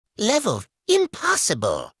level.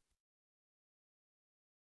 Impossible.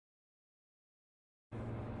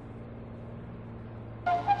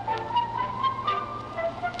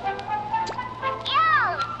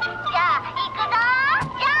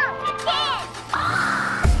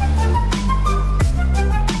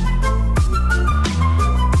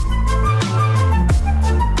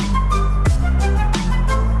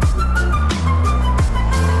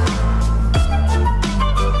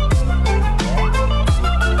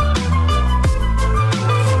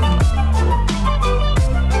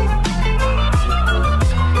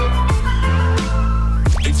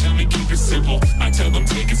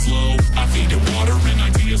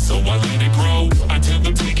 So I let it grow. I tell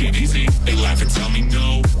them take it easy. They laugh and tell me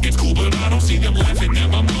no. It's cool, but I don't see them laughing at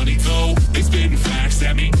my money though. They spitting facts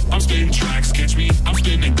at me. I'm spitting tracks, catch me. I'm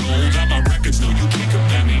spinning gold on my records. No, you can't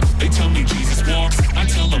combat me. They tell me Jesus walks. I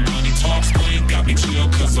tell them money talks. Playing got me chill,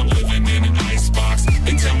 cause I'm living in an icebox.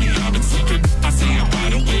 They tell me I've been sleeping. I say I'm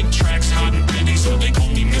wide awake. Tracks hot and ready, so they call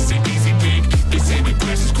me Mr. Easy Big. They say the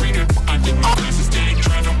grass is greener. I think my grass is dank.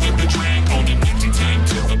 Driving with the drag on an empty tank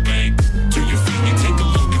to the bank. Do you feel me? Take a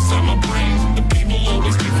look inside my brain. The people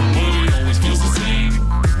always different, but it always feels the same.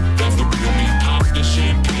 That's the real me, pop the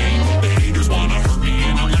champagne. The haters wanna hurt me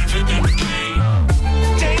and I'm laughing at the pain.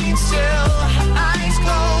 Staying still, eyes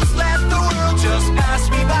closed, let the world just pass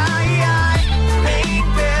me by. I pay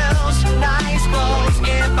bills, nice clothes.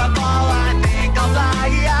 If I fall, I think I'll fly.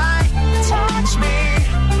 Touch me,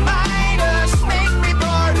 Midas, make me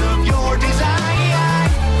part of your design.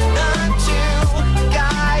 None to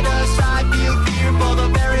guide us, I feel fear for the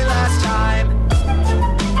very last time.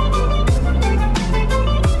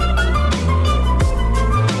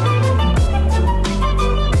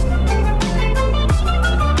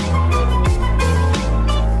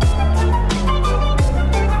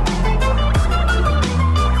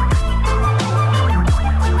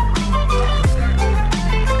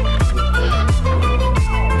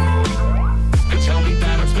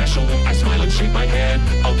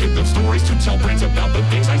 Stories to tell friends about the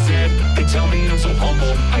things I said. They tell me I'm so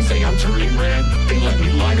humble, I say I'm turning red. They let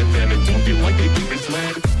me lie to them and don't feel like they've been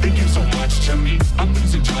misled. They give so much to me, I'm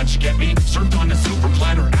losing touch, get me. Served on a silver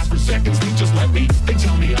platter, ask for seconds, they just let me. They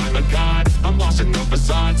tell me I'm a god, I'm lost in the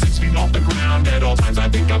facade. 6 feet off the ground, at all times I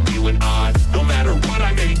think I'm feeling odd.